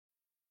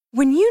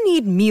When you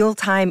need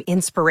mealtime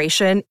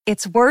inspiration,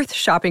 it's worth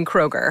shopping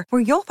Kroger,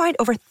 where you'll find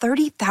over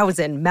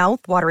 30,000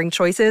 mouth-watering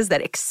choices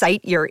that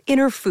excite your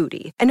inner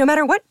foodie. And no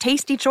matter what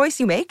tasty choice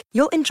you make,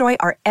 you'll enjoy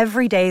our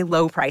everyday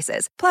low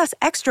prices, plus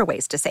extra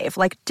ways to save,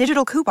 like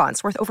digital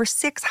coupons worth over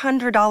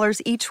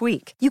 $600 each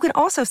week. You can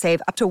also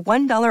save up to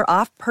 $1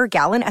 off per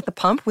gallon at the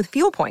pump with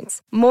fuel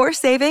points. More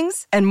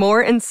savings and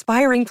more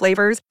inspiring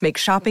flavors make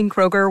shopping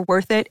Kroger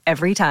worth it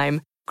every time.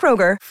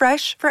 Kroger,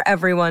 fresh for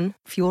everyone.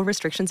 Fuel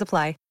restrictions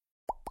apply.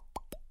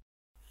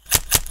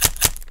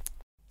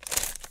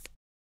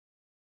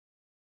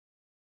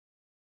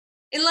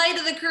 In light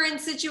of the current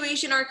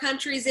situation our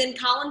country's in,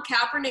 Colin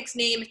Kaepernick's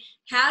name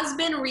has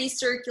been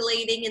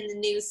recirculating in the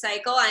news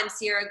cycle. I'm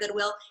Sierra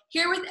Goodwill,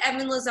 here with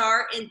Evan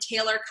Lazar and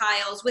Taylor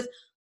Kyles. With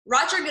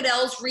Roger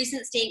Goodell's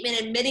recent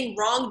statement admitting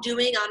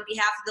wrongdoing on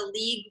behalf of the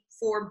league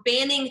for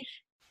banning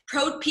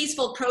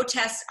peaceful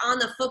protests on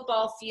the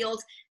football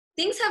field,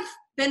 things have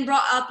been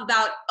brought up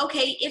about,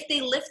 okay, if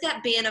they lift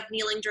that ban of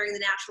kneeling during the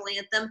national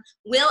anthem,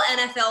 will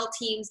NFL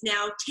teams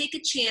now take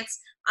a chance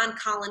on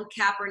Colin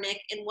Kaepernick?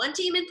 And one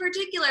team in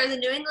particular, the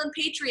New England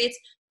Patriots,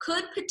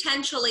 could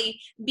potentially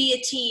be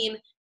a team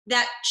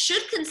that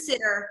should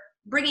consider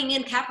bringing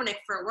in Kaepernick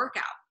for a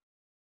workout.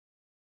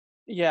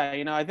 Yeah,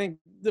 I think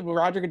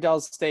Roger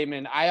Goodell's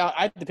statement, I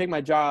had to pick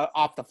my jaw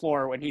off the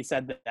floor when he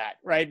said that,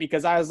 right?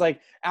 Because I was like,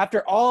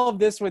 after all of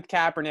this with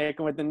Kaepernick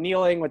and with the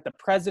kneeling, with the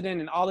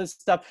president and all this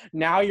stuff,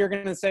 now you're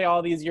going to say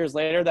all these years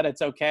later that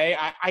it's okay?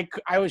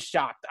 I was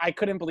shocked. I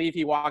couldn't believe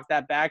he walked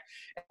that back.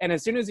 And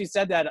as soon as he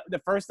said that, the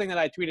first thing that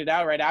I tweeted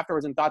out right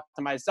afterwards and thought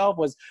to myself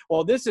was,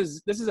 well, this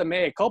is a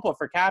mea culpa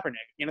for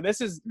Kaepernick.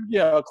 This is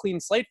a clean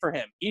slate for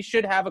him. He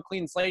should have a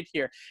clean slate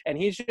here. And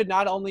he should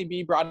not only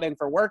be brought in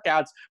for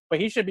workouts, but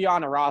he should be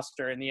on a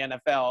roster in the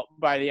NFL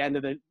by the end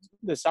of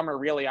the summer,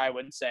 really, I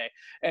would say.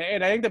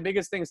 And I think the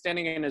biggest thing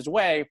standing in his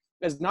way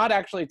is not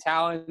actually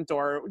talent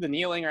or the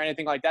kneeling or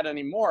anything like that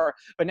anymore.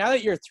 But now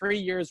that you're 3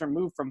 years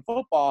removed from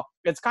football,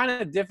 it's kind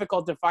of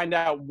difficult to find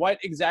out what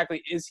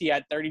exactly is he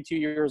at 32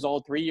 years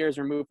old, 3 years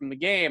removed from the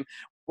game.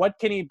 What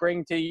can he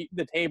bring to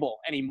the table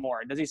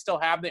anymore? Does he still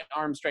have the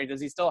arm strength?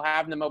 Does he still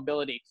have the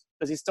mobility?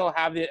 Does he still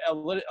have a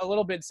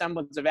little bit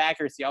semblance of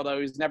accuracy? Although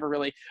he was never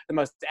really the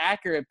most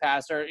accurate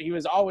passer, he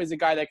was always a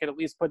guy that could at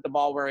least put the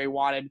ball where he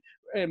wanted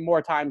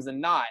more times than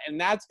not.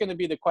 And that's going to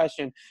be the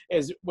question,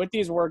 is with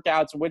these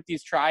workouts, with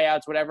these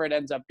tryouts, whatever it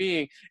ends up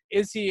being,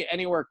 is he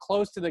anywhere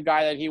close to the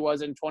guy that he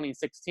was in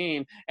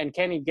 2016? And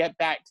can he get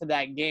back to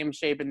that game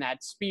shape and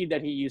that speed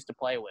that he used to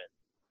play with?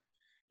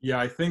 Yeah,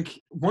 I think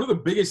one of the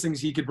biggest things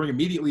he could bring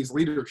immediately is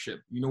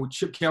leadership.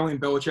 Chip Kelly and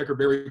Belichick are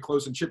very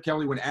close. And Chip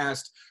Kelly, when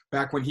asked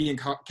back when he and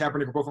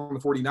Kaepernick were both on the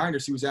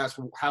 49ers, he was asked,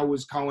 how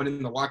was Colin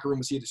in the locker room?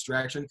 Was he a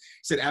distraction? He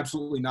said,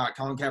 absolutely not.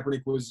 Colin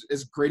Kaepernick was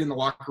as great in the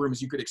locker room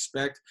as you could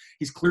expect.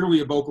 He's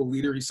clearly a vocal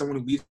leader. He's someone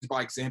who leads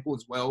by example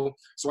as well.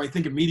 So I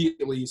think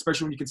immediately,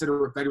 especially when you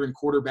consider a veteran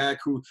quarterback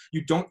who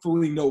you don't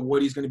fully know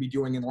what he's going to be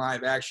doing in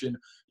live action,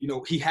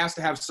 he has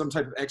to have some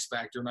type of X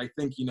factor. And I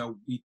think,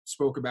 we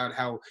spoke about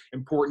how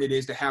important it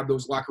is to have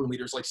those locker room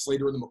leaders like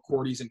Slater and the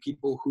McCourties and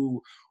people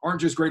who aren't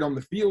just great on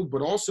the field,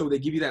 but also they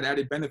give you that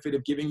added benefit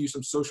of giving you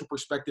some social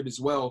perspective as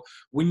well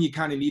when you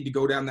kind of need to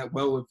go down that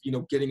well of,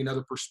 getting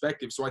another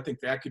perspective. So I think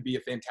that could be a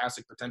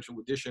fantastic potential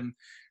addition.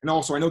 And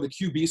also I know the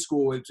QB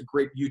School, it's a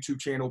great YouTube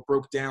channel,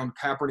 broke down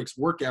Kaepernick's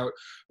workout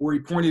where he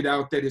pointed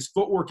out that his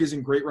footwork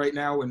isn't great right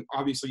now. And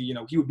obviously,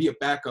 he would be a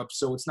backup.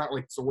 So it's not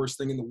like it's the worst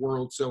thing in the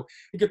world. So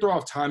he could throw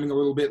off timing a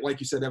little bit. Like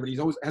you said, Evan,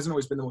 hasn't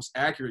always been the most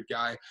accurate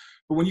guy.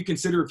 But when you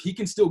consider if he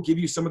can still give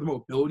you some of the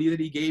mobility that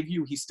he gave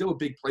you, he's still a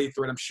big play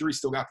threat. I'm sure he's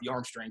still got the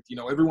arm strength.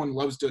 Everyone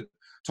loves to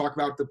talk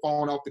about the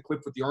falling off the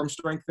cliff with the arm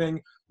strength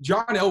thing.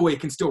 John Elway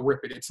can still rip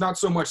it. It's not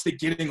so much that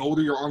getting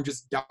older, your arm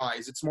just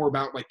dies. It's more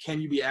about,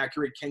 can you be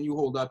accurate? Can you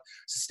hold up,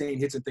 sustain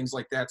hits and things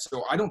like that?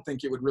 So I don't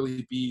think it would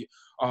really be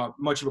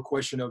much of a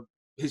question of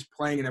his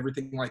playing and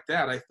everything like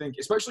that. I think,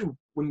 especially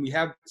when we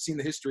have seen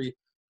the history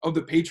of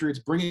the Patriots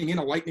bringing in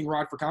a lightning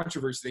rod for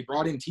controversy. They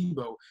brought in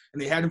Tebow,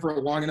 and they had him for a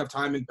long enough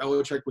time, and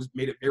Belichick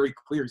made it very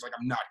clear. He's like,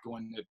 I'm not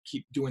going to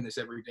keep doing this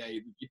every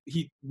day.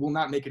 He will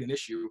not make it an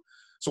issue.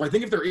 So I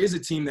think if there is a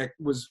team that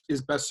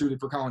is best suited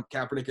for Colin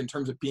Kaepernick in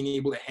terms of being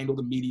able to handle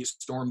the media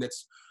storm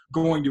that's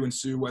going to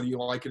ensue, whether you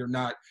like it or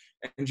not,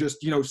 and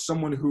just,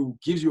 someone who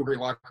gives you a great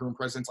locker room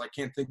presence, I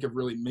can't think of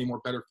really many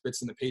more better fits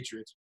than the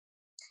Patriots.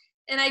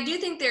 And I do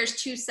think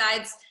there's two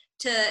sides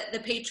to the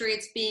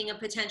Patriots being a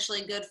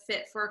potentially good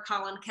fit for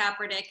Colin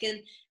Kaepernick.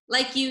 And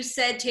like you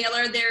said,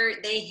 Taylor,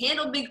 they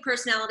handle big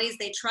personalities.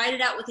 They tried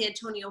it out with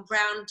Antonio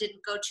Brown,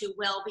 didn't go too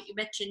well, but you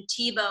mentioned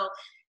Tebow.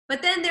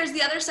 But then there's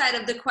the other side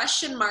of the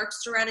question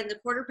marks surrounding the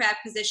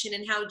quarterback position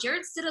and how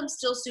Jarrett Stidham's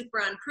still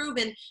super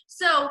unproven.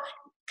 So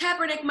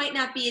Kaepernick might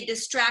not be a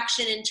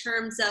distraction in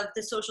terms of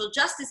the social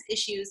justice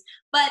issues,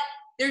 but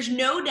there's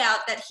no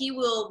doubt that he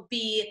will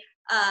be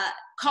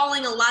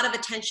calling a lot of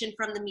attention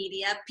from the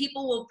media.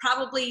 People will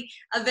probably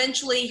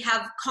eventually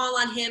call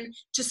on him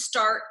to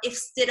start if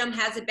Stidham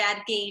has a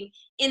bad game.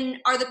 And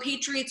are the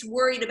Patriots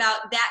worried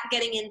about that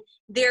getting in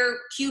their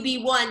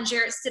QB1,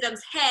 Jarrett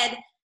Stidham's head,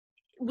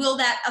 will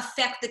that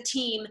affect the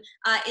team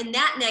in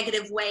that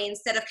negative way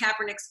instead of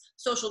Kaepernick's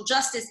social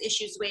justice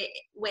issues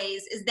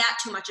ways? Is that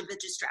too much of a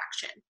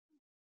distraction?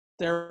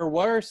 There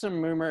were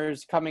some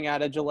rumors coming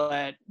out of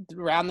Gillette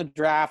around the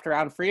draft,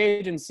 around free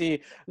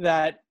agency,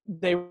 that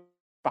they were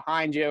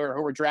behind you or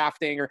who were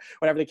drafting or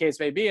whatever the case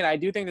may be. And I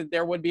do think that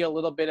there would be a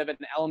little bit of an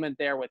element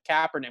there with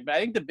Kaepernick. But I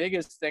think the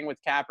biggest thing with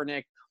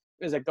Kaepernick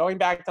is that going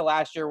back to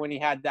last year when he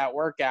had that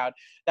workout,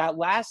 that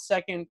last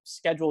second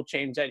schedule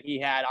change that he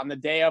had on the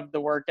day of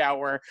the workout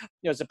where,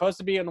 supposed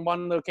to be in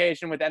one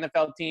location with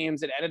NFL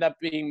teams, it ended up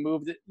being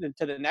moved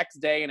to the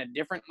next day in a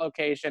different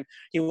location.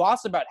 He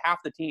lost about half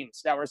the teams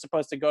that were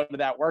supposed to go to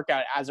that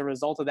workout as a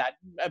result of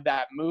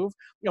that move.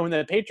 And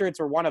the Patriots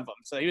were one of them.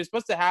 So he was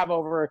supposed to have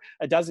over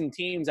a dozen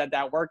teams at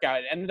that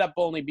workout. It ended up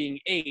only being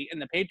 8,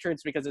 and the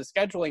Patriots, because of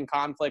scheduling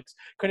conflicts,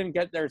 couldn't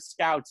get their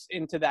scouts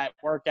into that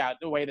workout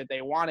the way that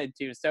they wanted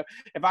to. So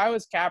if I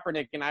was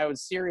Kaepernick and I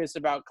was serious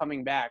about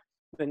coming back,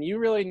 then you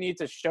really need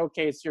to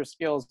showcase your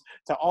skills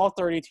to all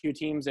 32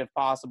 teams if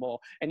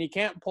possible. And you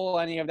can't pull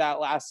any of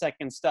that last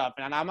second stuff.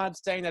 And I'm not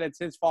saying that it's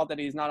his fault that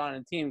he's not on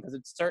a team, because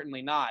it's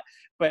certainly not.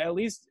 But at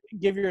least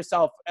give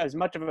yourself as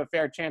much of a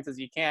fair chance as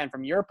you can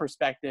from your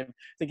perspective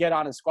to get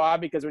on a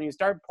squad, because when you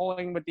start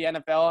pulling with the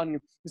NFL and you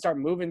start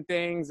moving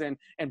things and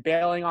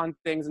bailing on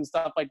things and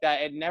stuff like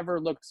that, it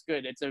never looks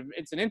good. It's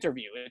an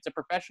interview. It's a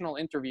professional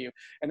interview,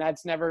 and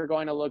that's never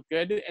going to look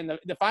good. And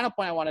the final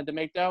point I wanted to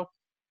make, though,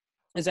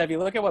 is that if you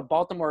look at what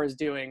Baltimore is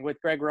doing with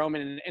Greg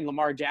Roman and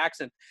Lamar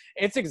Jackson,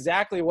 it's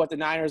exactly what the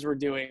Niners were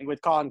doing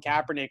with Colin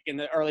Kaepernick in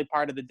the early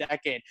part of the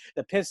decade.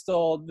 The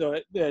pistol,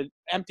 the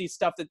empty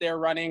stuff that they're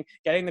running,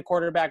 getting the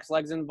quarterback's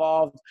legs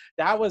involved,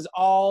 that was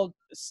all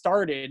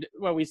started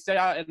when we set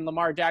out in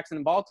Lamar Jackson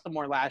in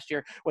Baltimore last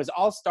year, was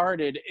all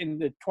started in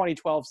the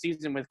 2012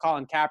 season with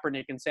Colin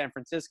Kaepernick in San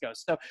Francisco.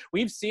 So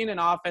we've seen an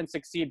offense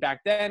succeed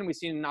back then. We've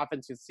seen an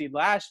offense succeed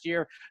last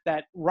year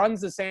that runs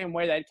the same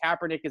way that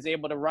Kaepernick is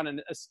able to run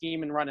a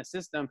scheme and run a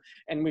system.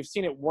 And we've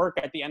seen it work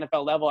at the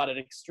NFL level at an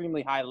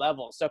extremely high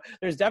level. So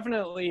there's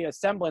definitely a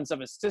semblance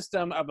of a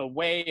system, of a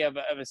way, of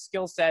a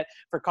skill set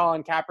for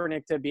Colin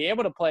Kaepernick to be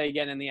able to play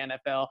again in the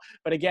NFL.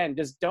 But again,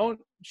 just don't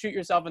shoot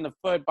yourself in the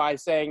foot by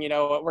saying,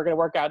 we're going to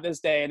work out this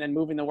day and then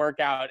moving the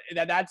workout.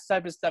 That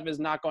type of stuff is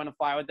not going to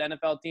fly with the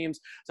NFL teams.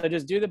 So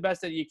just do the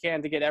best that you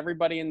can to get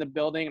everybody in the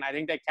building. And I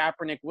think that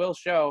Kaepernick will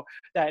show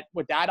that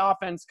with that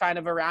offense kind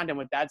of around him,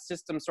 with that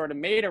system sort of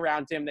made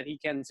around him, that he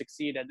can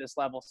succeed at this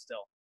level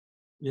still.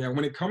 Yeah,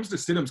 when it comes to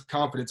Stidham's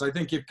confidence, I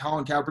think if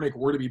Colin Kaepernick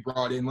were to be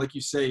brought in, like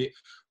you say,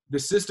 the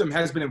system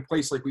has been in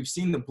place. Like, we've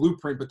seen the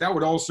blueprint, but that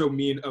would also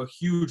mean a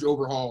huge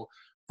overhaul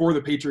for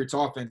the Patriots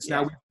offense. Yeah.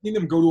 Now, we've seen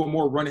them go to a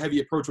more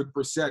run-heavy approach with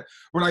Brissett,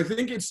 but I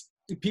think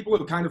people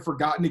have kind of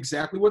forgotten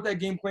exactly what that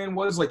game plan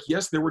was. Like,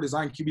 yes, there were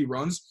designed QB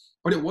runs,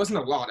 but it wasn't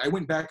a lot. I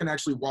went back and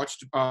actually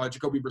watched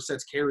Jacoby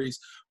Brissett's carries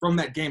from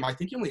that game. I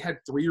think he only had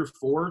 3 or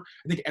 4.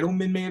 I think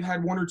Edelman may have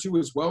had 1 or 2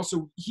 as well.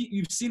 So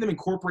you've seen them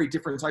incorporate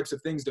different types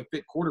of things to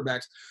fit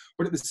quarterbacks.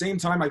 But at the same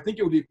time, I think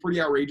it would be pretty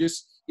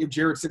outrageous if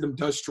Jarrett Stidham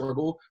does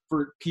struggle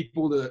for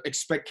people to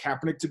expect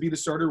Kaepernick to be the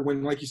starter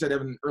when, like you said,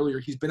 Evan, earlier,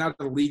 he's been out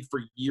of the league for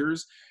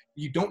years.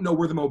 You don't know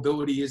where the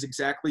mobility is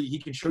exactly. He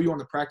can show you on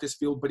the practice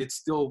field, but it's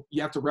still,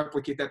 you have to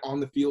replicate that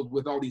on the field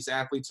with all these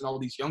athletes and all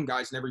these young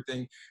guys and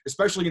everything,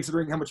 especially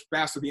considering how much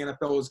faster the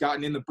NFL has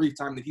gotten in the brief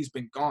time that he's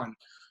been gone.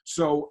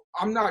 So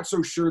I'm not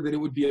so sure that it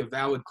would be a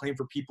valid claim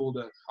for people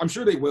to – I'm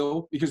sure they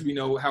will, because we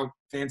know how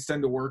fans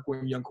tend to work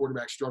when young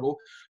quarterbacks struggle.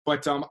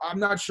 But I'm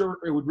not sure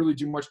it would really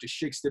do much to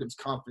shake Stidham's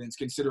confidence,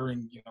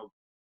 considering,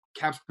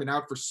 Cap's been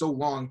out for so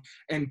long,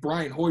 and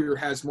Brian Hoyer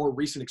has more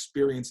recent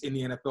experience in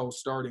the NFL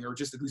starting, or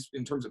just at least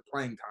in terms of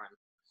playing time.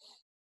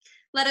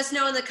 Let us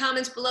know in the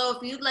comments below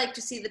if you'd like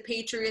to see the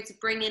Patriots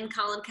bring in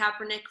Colin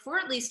Kaepernick for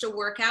at least a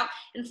workout.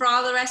 And for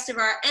all the rest of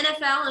our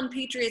NFL and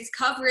Patriots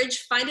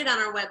coverage, find it on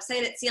our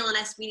website at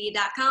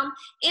clnsmedia.com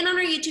and on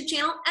our YouTube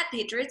channel at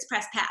Patriots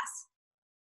Press Pass.